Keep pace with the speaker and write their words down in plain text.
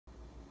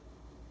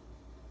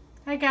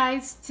Hi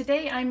guys,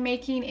 today I'm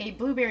making a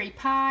blueberry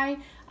pie.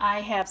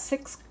 I have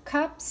 6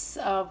 cups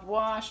of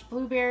washed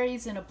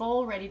blueberries in a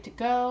bowl ready to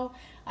go.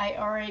 I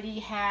already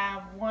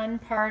have one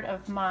part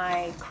of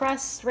my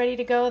crust ready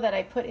to go that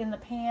I put in the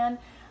pan.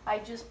 I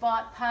just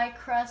bought pie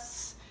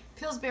crusts,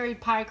 Pillsbury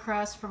pie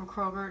crust from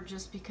Kroger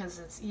just because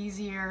it's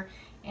easier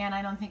and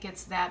I don't think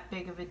it's that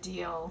big of a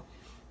deal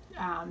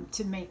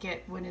to make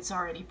it when it's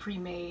already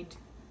pre-made,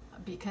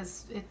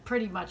 because it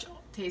pretty much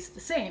tastes the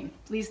same.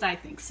 At least I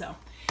think so.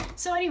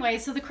 So anyway,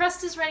 so the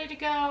crust is ready to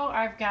go.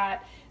 I've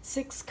got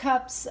 6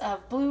 cups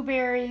of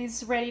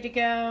blueberries ready to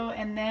go,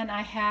 and then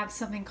I have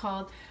something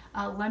called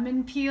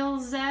lemon peel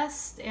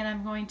zest, and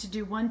I'm going to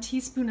do 1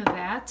 teaspoon of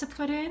that to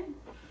put in.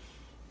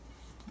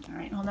 All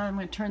right, hold on, I'm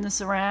going to turn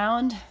this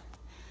around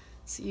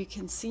so you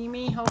can see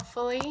me,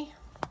 hopefully.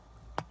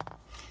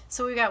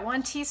 So we got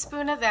 1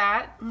 teaspoon of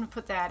that. I'm going to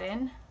put that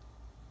in.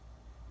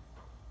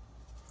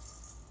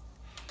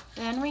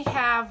 Then we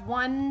have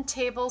 1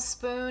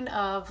 tablespoon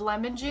of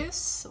lemon juice,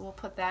 so we'll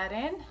put that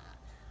in.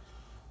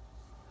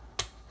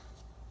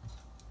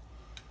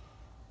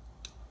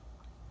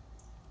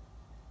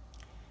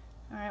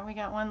 All right, we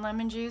got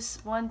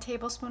 1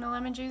 tablespoon of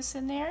lemon juice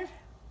in there.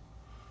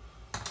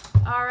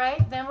 All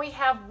right, then we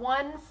have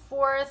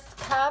 1/4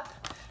 cup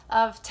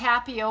of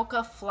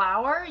tapioca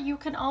flour. You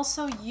can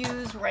also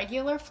use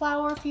regular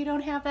flour if you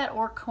don't have that,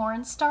 or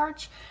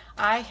cornstarch.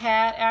 I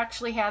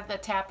actually had the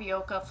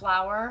tapioca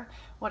flour.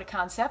 What a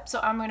concept. So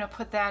I'm going to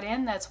put that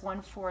in. That's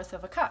 1/4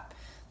 of a cup.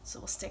 So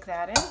we'll stick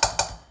that in.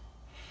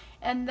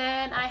 And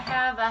then I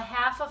have a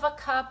 1/2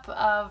 cup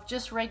of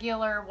just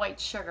regular white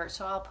sugar.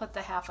 So I'll put the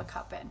 1/2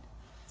 cup in.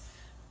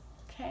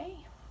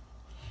 Okay.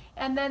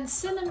 And then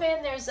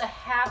cinnamon, there's a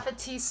 1/2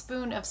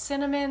 teaspoon of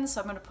cinnamon.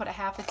 So I'm going to put a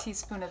 1/2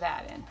 teaspoon of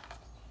that in.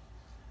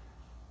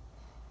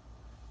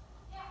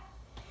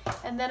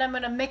 And then I'm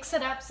going to mix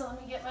it up. So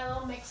let me get my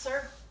little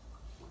mixer.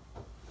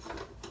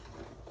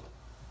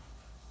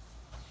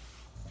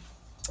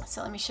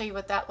 So let me show you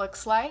what that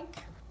looks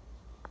like.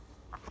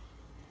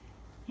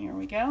 Here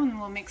we go, and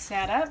we'll mix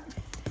that up.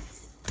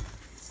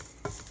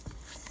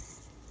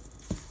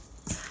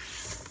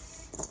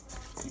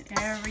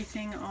 Get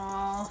everything,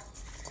 all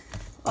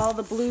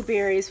the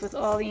blueberries with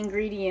all the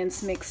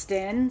ingredients mixed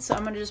in. So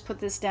I'm going to just put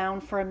this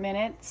down for a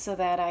minute so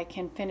that I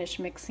can finish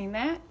mixing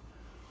that.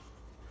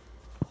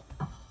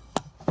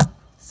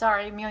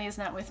 Sorry, Amelia's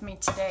not with me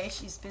today.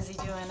 She's busy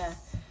doing a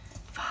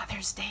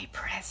Father's Day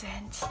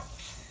present.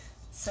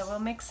 So we'll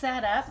mix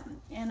that up,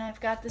 and I've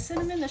got the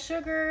cinnamon, the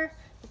sugar,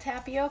 the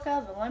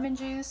tapioca, the lemon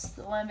juice,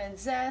 the lemon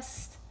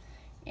zest,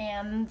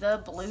 and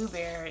the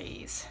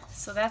blueberries.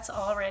 So that's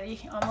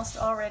almost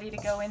all ready to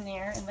go in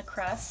there in the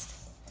crust.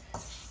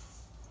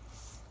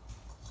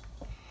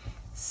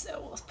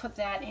 So we'll put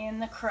that in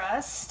the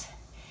crust.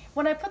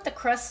 When I put the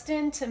crust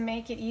in, to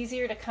make it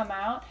easier to come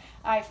out,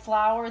 I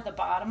flour the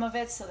bottom of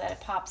it so that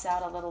it pops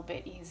out a little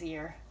bit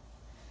easier.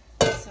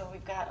 So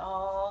we've got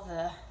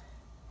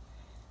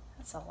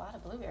that's a lot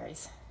of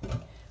blueberries.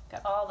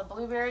 Got all the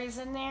blueberries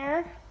in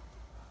there.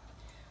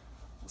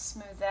 We'll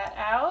smooth that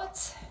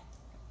out.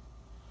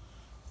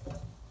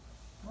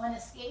 One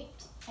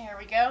escaped. There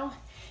we go.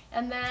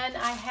 And then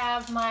I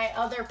have my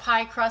other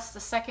pie crust, the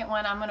second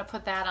one. I'm going to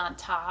put that on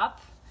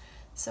top.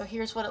 So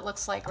here's what it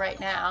looks like right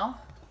now.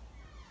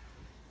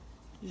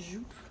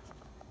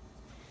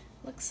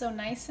 Looks so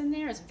nice in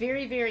there. It's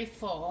very, very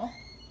full.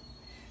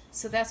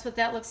 So that's what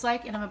that looks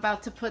like. And I'm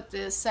about to put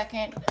the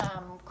second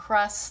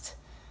crust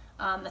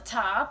on the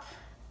top.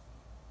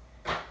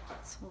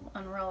 So we'll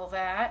unroll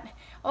that.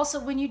 Also,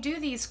 when you do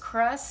these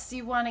crusts,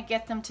 you want to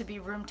get them to be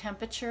room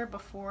temperature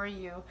before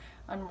you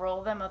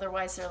unroll them.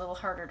 Otherwise, they're a little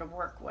harder to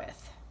work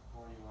with.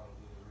 Or you want to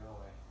do the real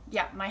way.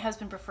 Yeah, my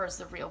husband prefers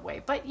the real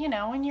way. But, you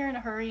know, when you're in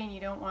a hurry and you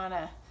don't want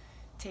to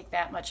take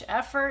that much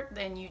effort,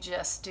 then you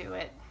just do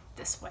it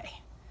this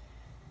way.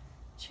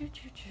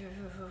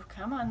 Choo-choo-choo.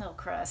 Come on, little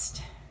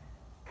crust.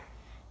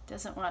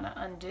 Doesn't want to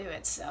undo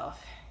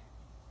itself.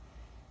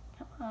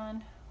 Come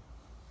on.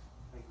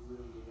 Like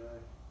literally today.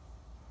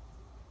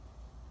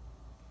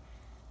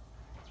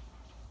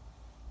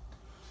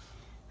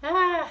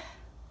 Ah,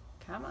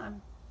 come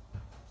on.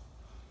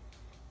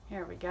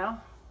 Here we go.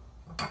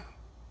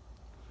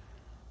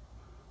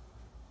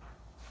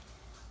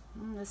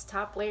 This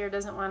top layer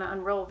doesn't want to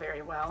unroll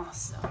very well,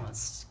 so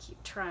let's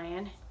keep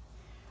trying.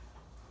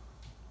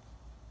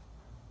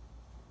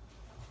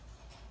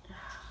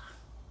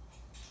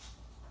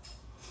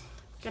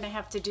 Gonna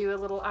have to do a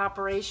little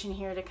operation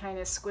here to kind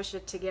of squish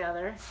it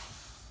together.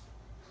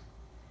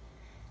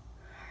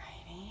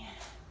 Alrighty.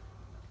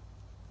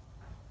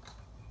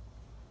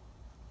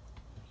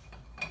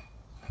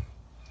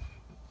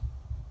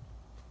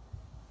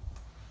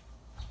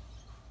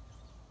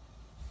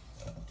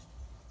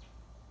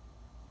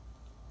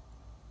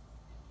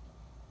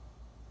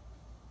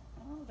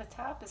 Oh, the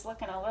top is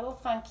looking a little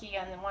funky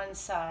on the one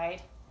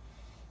side,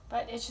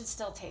 but it should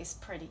still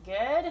taste pretty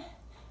good.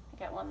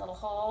 I got one little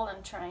hole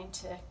I'm trying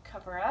to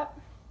cover up.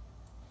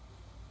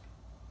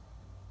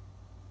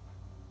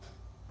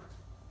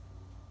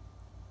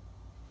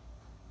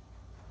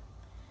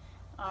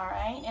 All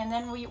right, and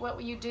then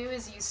what you do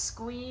is you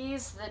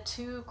squeeze the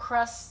two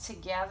crusts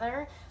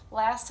together.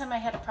 Last time I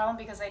had a problem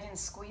because I didn't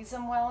squeeze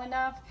them well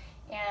enough,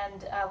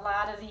 and a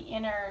lot of the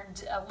inner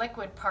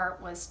liquid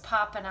part was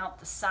popping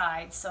out the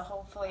sides, so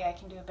hopefully I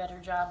can do a better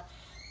job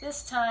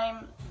this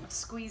time of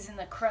squeezing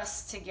the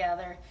crusts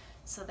together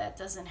so that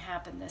doesn't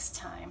happen this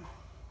time.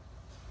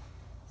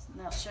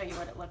 And I'll show you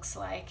what it looks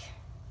like.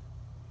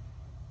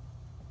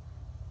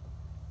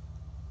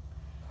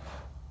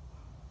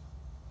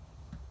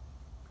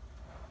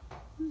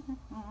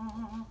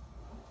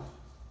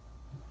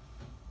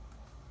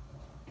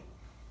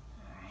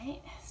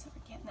 Alright, so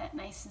we're getting that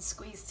nice and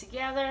squeezed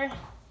together.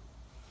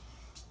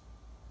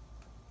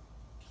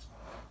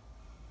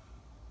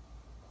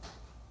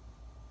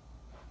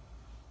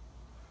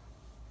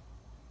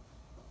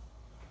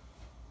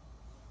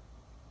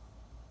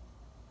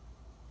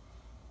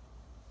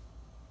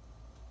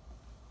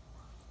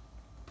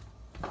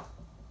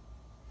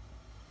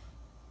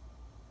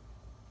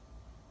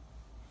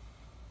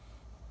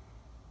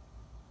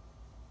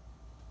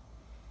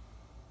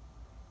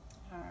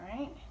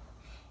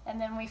 And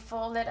then we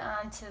fold it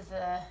onto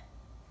the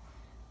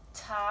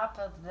top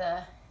of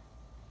the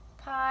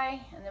pie,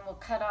 and then we'll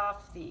cut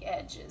off the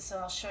edges. So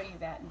I'll show you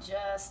that in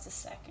just a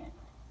second.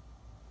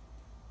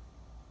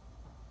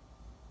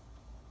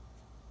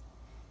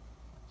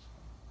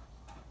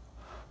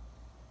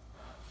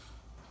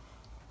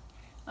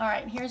 All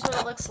right, here's what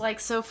it looks like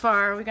so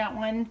far. We got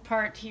one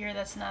part here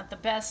that's not the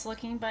best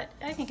looking, but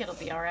I think it'll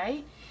be all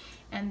right.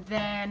 And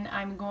then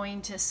I'm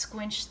going to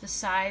squinch the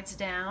sides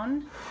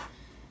down.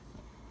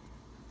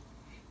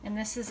 And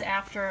this is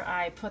after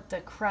I put the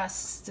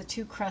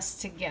two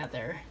crusts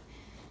together.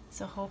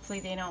 So hopefully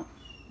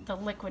the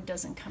liquid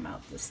doesn't come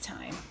out this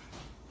time.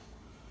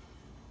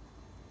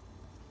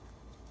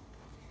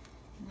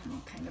 And then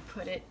we'll kind of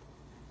put it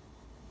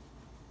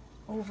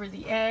over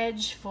the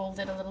edge, fold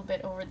it a little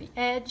bit over the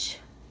edge.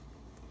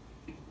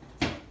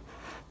 And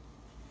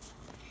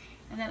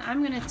then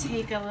I'm going to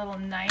take a little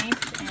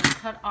knife and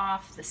cut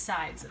off the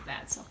sides of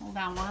that. So hold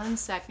on one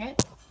second.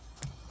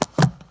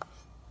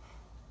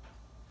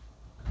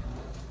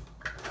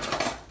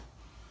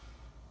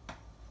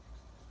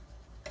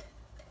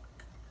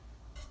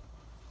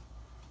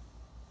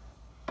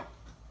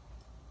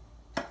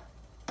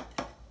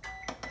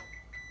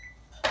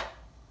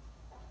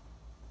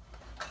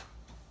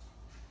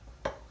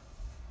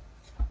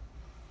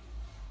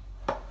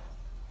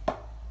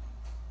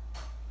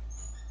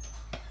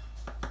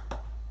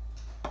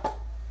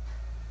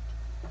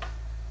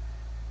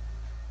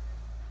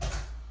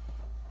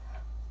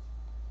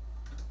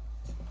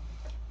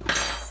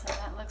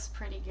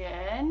 Pretty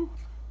good.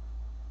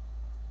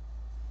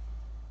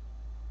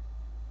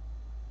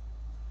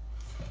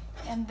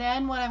 And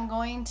then what I'm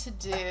going to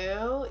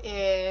do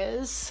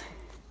is,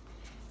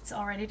 it's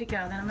all ready to go.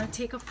 Then I'm going to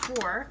take a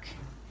fork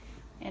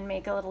and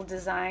make a little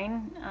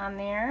design on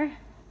there.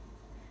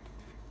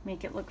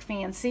 Make it look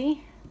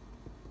fancy.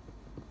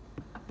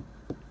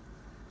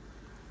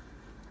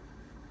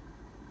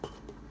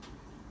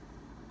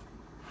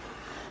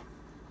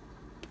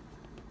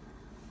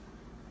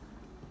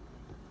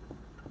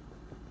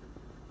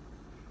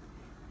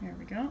 There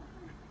we go.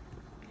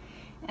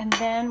 And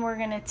then we're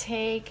going to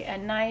take a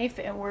knife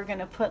and we're going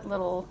to put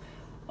little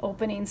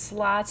opening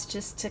slots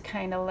just to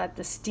kind of let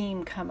the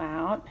steam come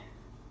out.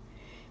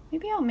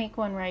 Maybe I'll make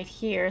one right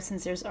here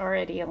since there's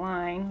already a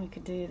line. We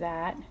could do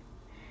that.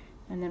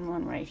 And then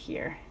one right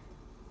here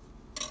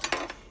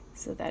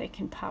so that it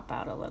can pop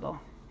out a little.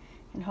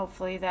 And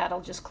hopefully that'll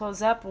just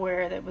close up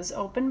where it was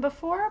open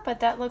before, but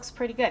that looks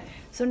pretty good.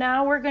 So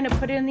now we're going to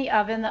put it in the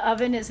oven. The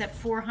oven is at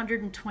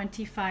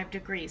 425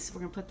 degrees. So we're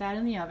going to put that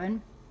in the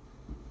oven.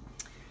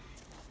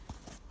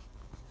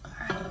 All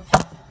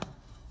right.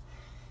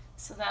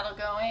 So that'll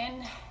go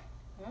in.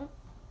 Here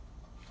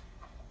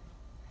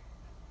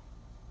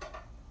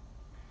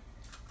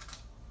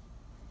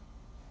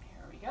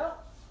we go.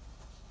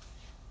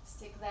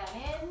 Stick that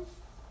in.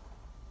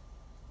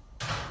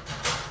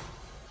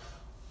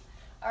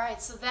 All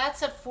right, so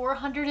that's at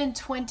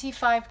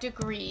 425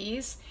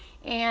 degrees,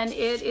 and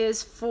it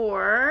is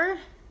for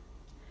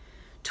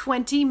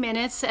 20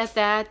 minutes at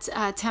that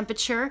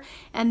temperature,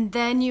 and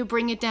then you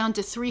bring it down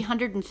to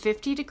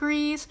 350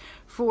 degrees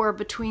for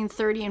between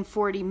 30 and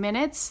 40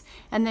 minutes,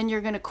 and then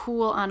you're going to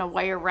cool on a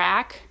wire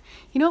rack.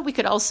 You know what we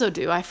could also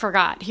do? I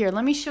forgot. Here,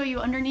 let me show you.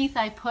 Underneath,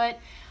 I put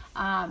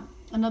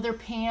another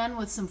pan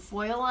with some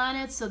foil on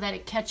it so that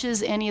it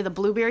catches any of the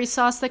blueberry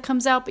sauce that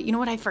comes out. But you know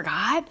what I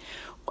forgot?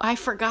 I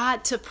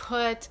forgot to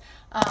put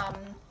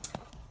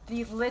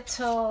the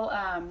little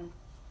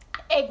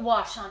egg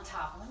wash on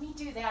top. Let me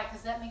do that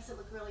because that makes it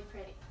look really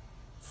pretty.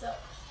 So,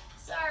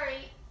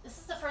 sorry, this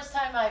is the first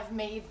time I've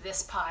made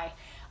this pie.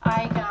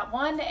 I got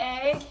 1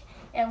 egg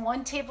and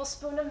 1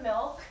 tablespoon of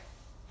milk,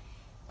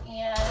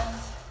 and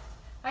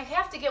I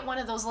have to get one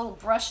of those little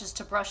brushes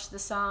to brush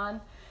this on.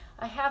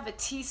 I have a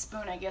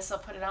teaspoon, I guess I'll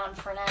put it on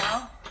for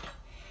now.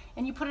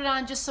 And you put it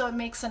on just so it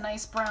makes a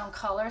nice brown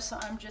color, so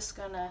I'm just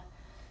gonna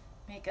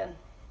make a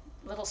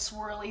little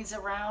swirlies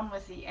around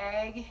with the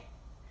egg.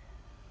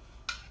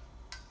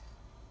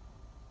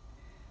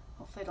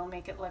 Hopefully it'll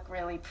make it look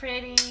really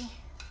pretty.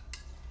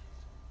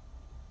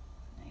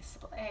 Nice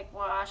little egg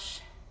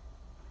wash.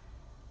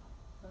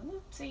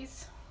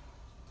 Oopsies.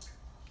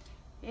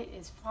 It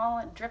is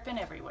falling, dripping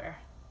everywhere.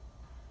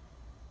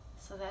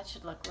 So that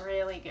should look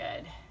really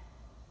good.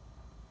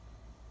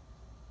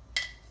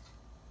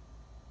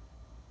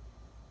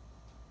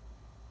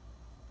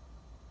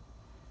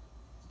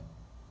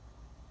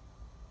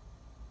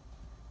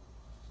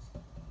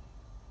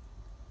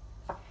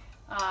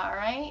 All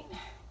right,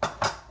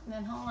 and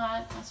then hold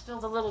on, I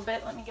spilled a little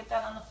bit. Let me get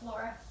that on the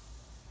floor.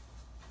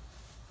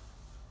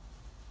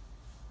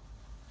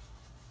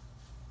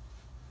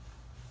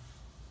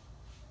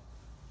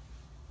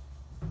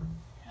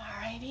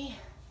 Alrighty,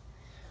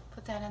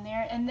 put that in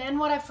there. And then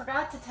what I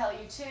forgot to tell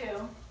you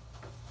too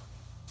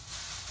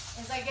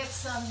is I get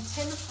some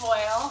tin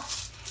foil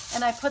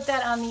and I put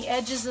that on the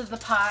edges of the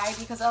pie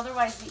because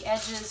otherwise the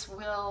edges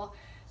will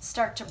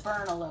start to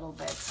burn a little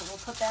bit. So we'll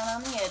put that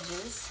on the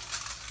edges.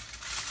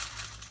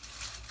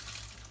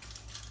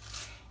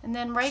 And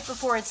then right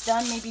before it's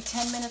done, maybe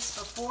 10 minutes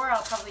before,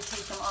 I'll probably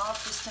take them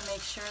off just to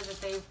make sure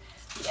that the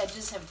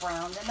edges have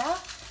browned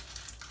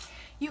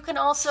enough. You can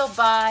also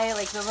buy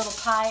like the little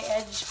pie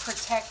edge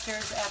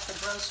protectors at the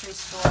grocery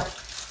store.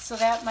 So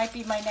that might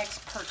be my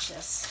next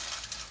purchase,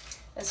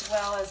 as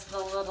well as the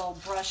little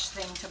brush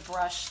thing to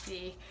brush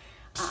the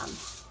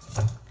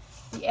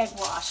egg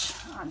wash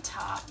on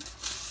top.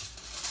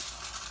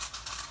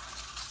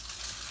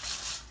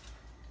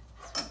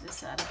 Let's move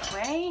this out of the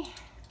way.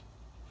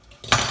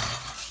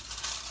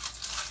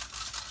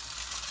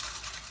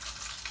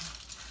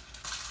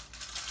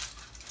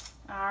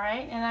 All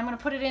right, and I'm going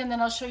to put it in, then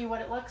I'll show you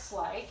what it looks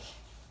like.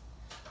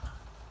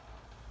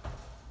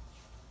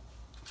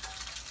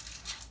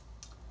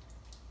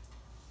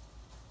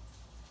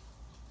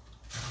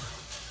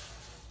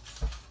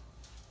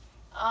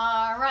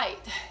 All right,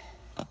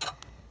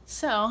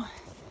 so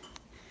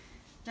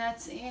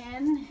that's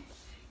in.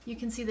 You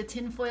can see the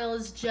tin foil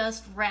is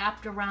just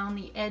wrapped around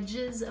the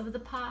edges of the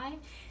pie.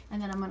 And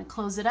then I'm going to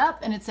close it up,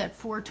 and it's at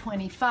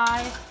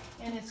 425,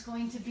 and it's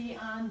going to be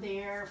on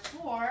there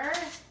for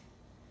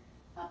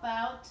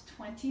about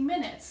 20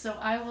 minutes. So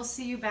I will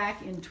see you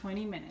back in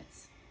 20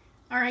 minutes.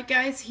 All right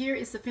guys, here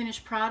is the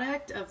finished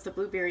product of the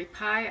blueberry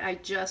pie. I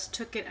just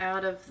took it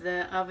out of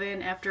the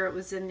oven after it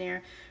was in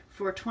there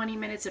for 20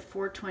 minutes at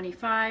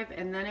 425,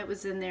 and then it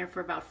was in there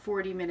for about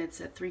 40 minutes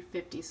at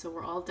 350. So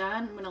we're all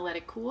done. I'm going to let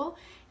it cool,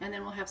 and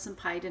then we'll have some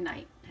pie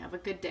tonight. Have a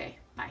good day.